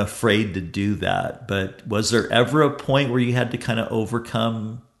weren't afraid to do that. But was there ever a point where you had to kind of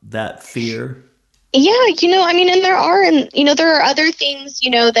overcome that fear? Yeah, I mean, and there are other things,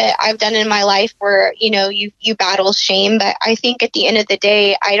 that I've done in my life where, you battle shame. But I think at the end of the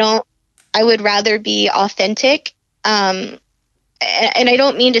day, I would rather be authentic. And I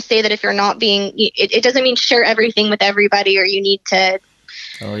don't mean to say that if you're not being, it doesn't mean share everything with everybody or you need to.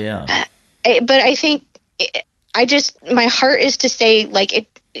 Oh, yeah. But I think my heart is to say,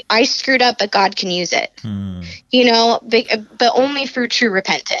 I screwed up, but God can use it, but only through true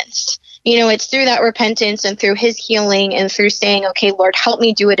repentance. It's through that repentance and through his healing and through saying, okay, Lord, help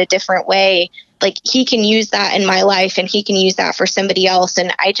me do it a different way. Like he can use that in my life and he can use that for somebody else.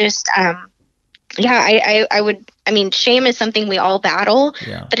 And I just, shame is something we all battle,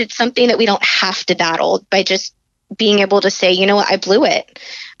 but it's something that we don't have to battle by just being able to say, you know what, I blew it.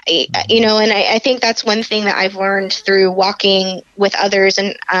 And I think that's one thing that I've learned through walking with others.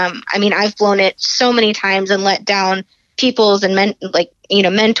 And, I've blown it so many times and let down people's and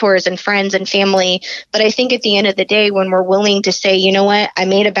mentors and friends and family. But I think at the end of the day, when we're willing to say, you know what, I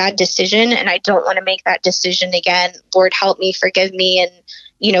made a bad decision and I don't want to make that decision again. Lord, help me, forgive me. And,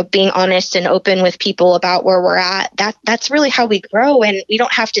 being honest and open with people about where we're at, that's really how we grow. And we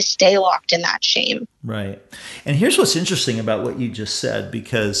don't have to stay locked in that shame. Right. And here's what's interesting about what you just said,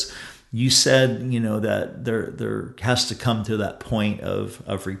 because you said, that there has to come to that point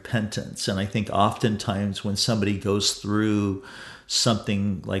of repentance. And I think oftentimes when somebody goes through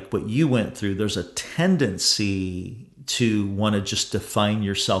something like what you went through, there's a tendency to want to just define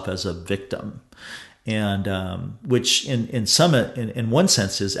yourself as a victim. And which in one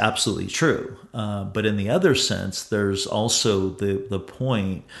sense is absolutely true, but in the other sense, there's also the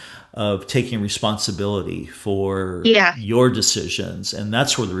point of taking responsibility for your decisions, and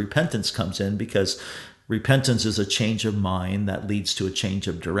that's where the repentance comes in, because repentance is a change of mind that leads to a change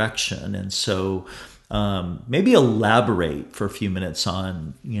of direction. And so maybe elaborate for a few minutes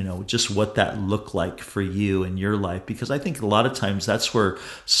on, just what that looked like for you in your life, because I think a lot of times that's where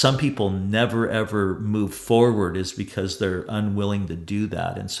some people never, ever move forward, is because they're unwilling to do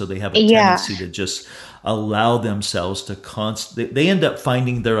that. And so they have a tendency to just allow themselves to they end up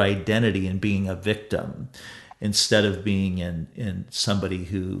finding their identity in being a victim instead of being in somebody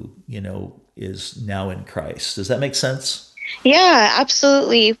who, is now in Christ. Does that make sense? Yeah,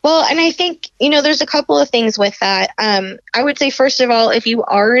 absolutely. Well, and I think, there's a couple of things with that. I would say, first of all, if you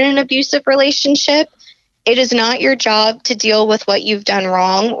are in an abusive relationship, it is not your job to deal with what you've done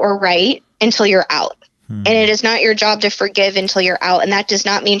wrong or right until you're out. And it is not your job to forgive until you're out. And that does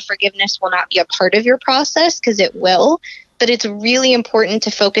not mean forgiveness will not be a part of your process, because it will. But it's really important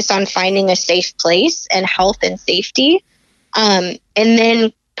to focus on finding a safe place and health and safety. And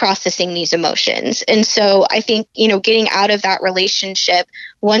then processing these emotions. And so I think, getting out of that relationship,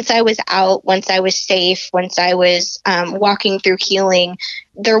 once I was out, once I was safe, once I was walking through healing,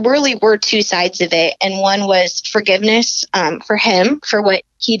 there really were two sides of it. And one was forgiveness for him, for what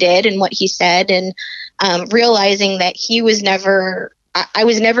he did and what he said, and realizing that I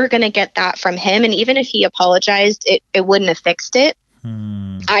was never going to get that from him. And even if he apologized, it wouldn't have fixed it.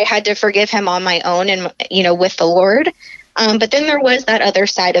 I had to forgive him on my own and, with the Lord. But then there was that other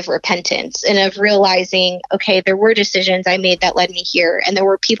side of repentance and of realizing, okay, there were decisions I made that led me here, and there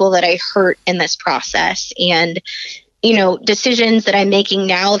were people that I hurt in this process, and, decisions that I'm making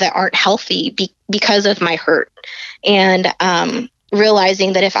now that aren't healthy because of my hurt. And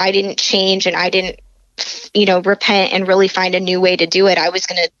realizing that if I didn't change and I didn't, repent and really find a new way to do it, I was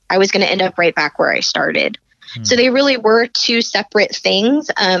gonna end up right back where I started. So they really were two separate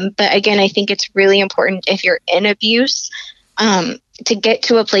things. But again, I think it's really important, if you're in abuse, to get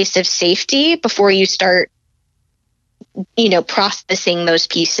to a place of safety before you start, processing those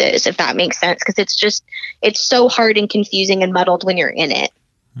pieces, if that makes sense. Because it's so hard and confusing and muddled when you're in it.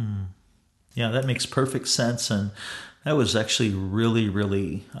 Yeah, that makes perfect sense. And that was actually really,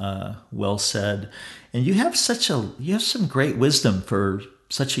 really well said. And you have some great wisdom for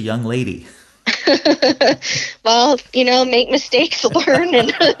such a young lady. Well, make mistakes, learn.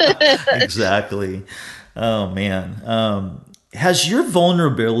 And Exactly. Oh man. Has your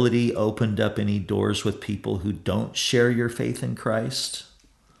vulnerability opened up any doors with people who don't share your faith in Christ?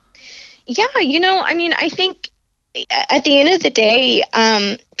 Yeah, I think at the end of the day,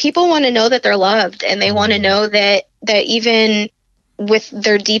 people want to know that they're loved, and they want to know that even with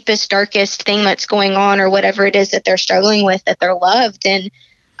their deepest, darkest thing that's going on, or whatever it is that they're struggling with, that they're loved. And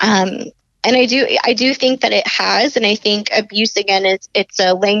I do think that it has, and I think abuse, again, it's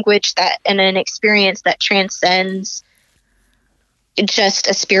a language that, and an experience that transcends just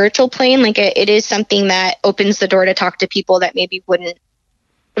a spiritual plane. Like it is something that opens the door to talk to people that maybe wouldn't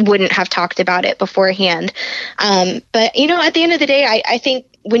have talked about it beforehand. But at the end of the day, I think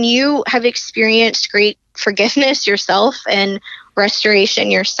when you have experienced great forgiveness yourself and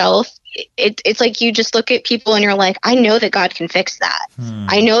restoration yourself, it's like you just look at people and you're like, I know that God can fix that.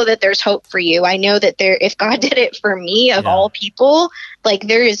 I know that there's hope for you. I know that if God did it for me, of all people, like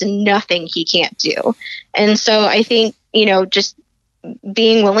there is nothing he can't do. And so I think, just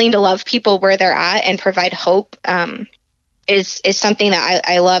being willing to love people where they're at and provide hope, is something that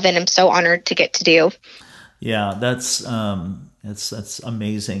I love, and I'm so honored to get to do. Yeah, that's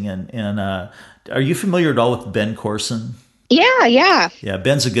amazing. And are you familiar at all with Ben Corson? Yeah.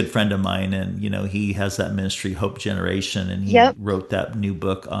 Ben's a good friend of mine, and he has that ministry, Hope Generation, and he wrote that new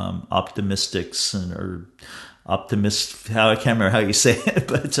book, Optimistics, or Optimist. I can't remember how you say it,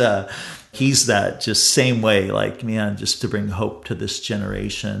 but he's that just same way, like, man, just to bring hope to this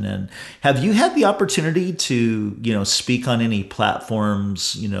generation. And have you had the opportunity to speak on any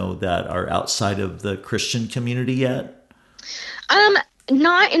platforms that are outside of the Christian community yet?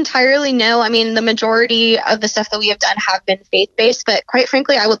 Not entirely, no. I mean, the majority of the stuff that we have done have been faith-based, but quite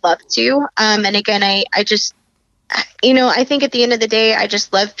frankly, I would love to. And again, I just, I think at the end of the day, I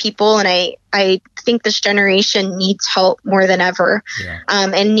just love people, and I think this generation needs help more than ever,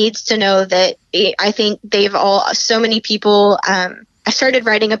 and needs to know that I think so many people, I started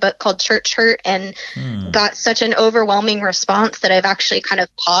writing a book called Church Hurt, and got such an overwhelming response that I've actually kind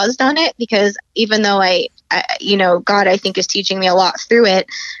of paused on it, because even though God, I think, is teaching me a lot through it,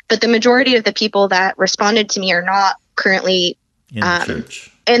 but the majority of the people that responded to me are not currently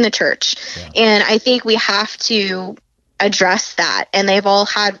in the church. And I think we have to address that. And they all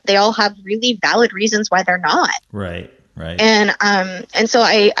have really valid reasons why they're not. Right. And so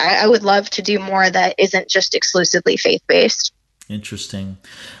I would love to do more that isn't just exclusively faith-based. Interesting.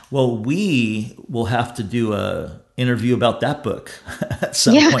 Well, we will have to do a interview about that book at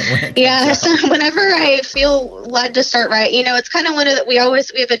some point when it comes out. So whenever I feel led to start writing, it's kind of we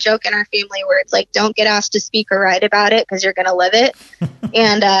have a joke in our family where it's like, don't get asked to speak or write about it because you're going to live it.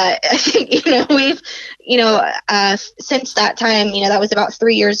 And I think, we've, since that time, that was about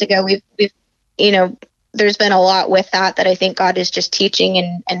 3 years ago, we've there's been a lot with that I think God is just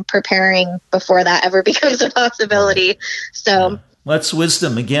teaching and preparing before that ever becomes a possibility. So well, that's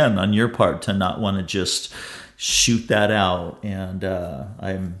wisdom again on your part to not want to just shoot that out. And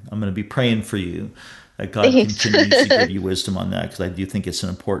I'm going to be praying for you that God continues to give you wisdom on that, because I do think it's an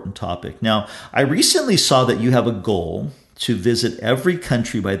important topic. Now, I recently saw that you have a goal to visit every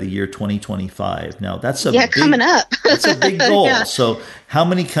country by the year 2025. Now, that's coming up. That's a big goal. So how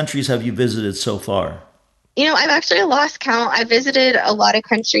many countries have you visited so far? I've actually lost count. I visited a lot of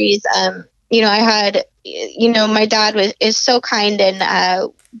countries. I had, my dad is so kind,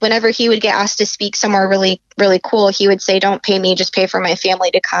 and whenever he would get asked to speak somewhere really, really cool, he would say, don't pay me, just pay for my family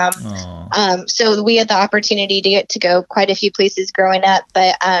to come. So we had the opportunity to get to go quite a few places growing up,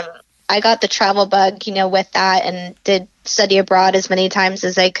 but I got the travel bug, with that, and did study abroad as many times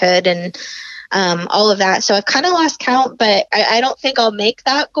as I could, and all of that. So I've kind of lost count, but I don't think I'll make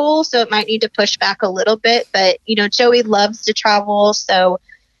that goal. So it might need to push back a little bit. But, Joey loves to travel, so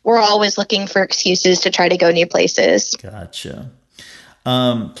we're always looking for excuses to try to go new places. Gotcha.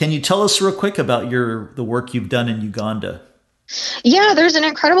 Can you tell us real quick about the work you've done in Uganda? Yeah, there's an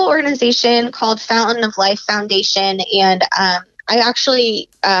incredible organization called Fountain of Life Foundation, and I actually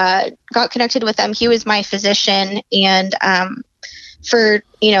got connected with them. He was my physician, and for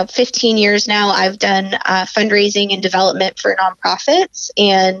 15 years now, I've done fundraising and development for nonprofits,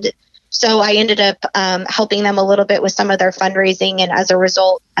 and so I ended up helping them a little bit with some of their fundraising, and as a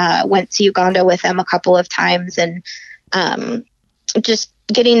result, went to Uganda with them a couple of times, and just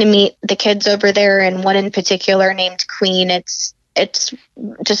getting to meet the kids over there, and one in particular named Queen. It's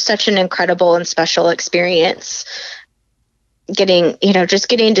just such an incredible and special experience. Getting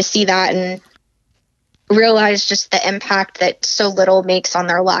to see that and realize just the impact that so little makes on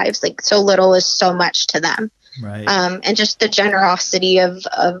their lives. Like, so little is so much to them. Right. And just the generosity of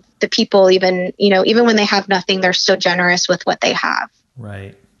the people, even when they have nothing, they're so generous with what they have.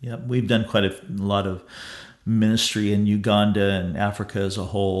 Right. Yep. We've done quite a lot of ministry in Uganda and Africa as a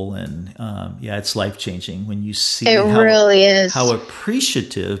whole. And it's life-changing when you see really is how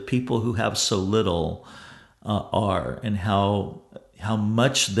appreciative people who have so little are, and how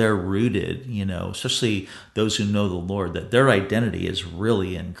much they're rooted, especially those who know the Lord, that their identity is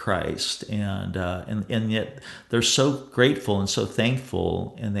really in Christ. And yet they're so grateful and so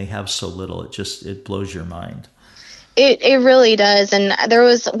thankful, and they have so little. It blows your mind. It really does. And there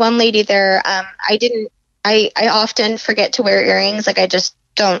was one lady there. I often forget to wear earrings. Like I'm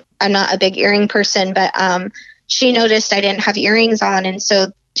not a big earring person, but she noticed I didn't have earrings on. And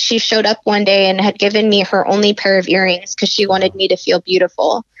so she showed up one day and had given me her only pair of earrings because she wanted me to feel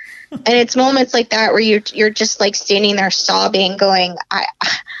beautiful. And it's moments like that where you're just like standing there sobbing, going,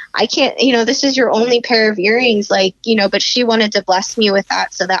 I can't, this is your only pair of earrings, but she wanted to bless me with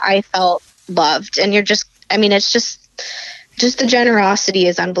that so that I felt loved. And it's just the generosity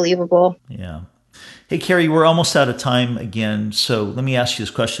is unbelievable. Yeah. Hey, Kari, we're almost out of time again. So let me ask you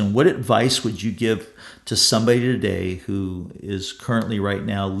this question. What advice would you give to somebody today who is currently right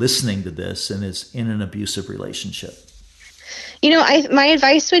now listening to this and is in an abusive relationship? My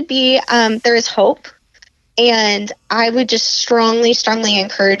advice would be there is hope. And I would just strongly, strongly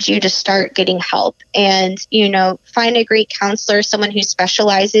encourage you to start getting help and, find a great counselor, someone who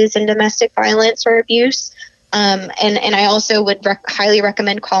specializes in domestic violence or abuse. And I also would highly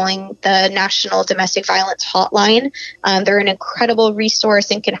recommend calling the National Domestic Violence Hotline. They're an incredible resource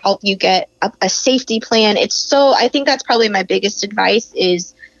and can help you get a safety plan. I think that's probably my biggest advice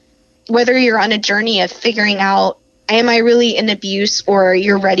is whether you're on a journey of figuring out, am I really in abuse, or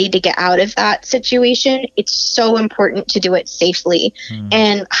you're ready to get out of that situation, it's so important to do it safely.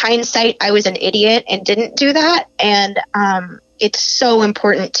 And hindsight, I was an idiot and didn't do that. And, it's so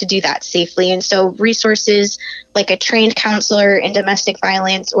important to do that safely. And so resources like a trained counselor in domestic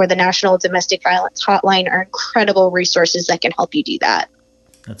violence or the National Domestic Violence Hotline are incredible resources that can help you do that.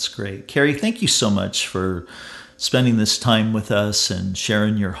 That's great. Kari, thank you so much for spending this time with us and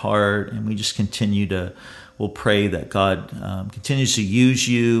sharing your heart. And we just we'll pray that God continues to use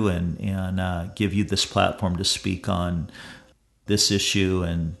you and give you this platform to speak on this issue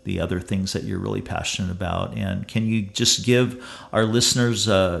and the other things that you're really passionate about. And can you just give our listeners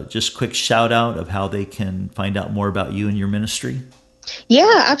just a quick shout out of how they can find out more about you and your ministry?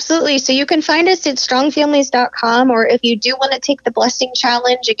 Yeah, absolutely. So you can find us at strongfamilies.com, or if you do want to take the Blessing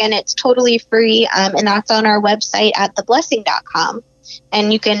Challenge, again, it's totally free. And that's on our website at theblessing.com.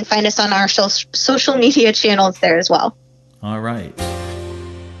 And you can find us on our social media channels there as well. All right.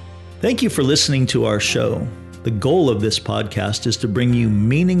 Thank you for listening to our show. The goal of this podcast is to bring you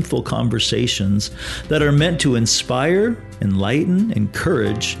meaningful conversations that are meant to inspire, enlighten,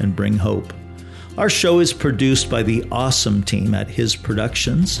 encourage, and bring hope. Our show is produced by the awesome team at His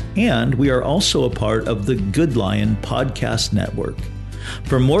Productions, and we are also a part of the Good Lion Podcast Network.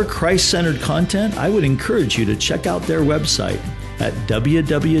 For more Christ-centered content, I would encourage you to check out their website at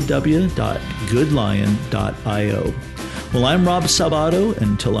www.goodlion.io. Well, I'm Rob Sabato.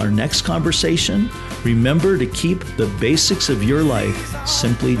 Until our next conversation, remember to keep the basics of your life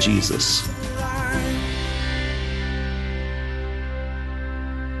simply Jesus.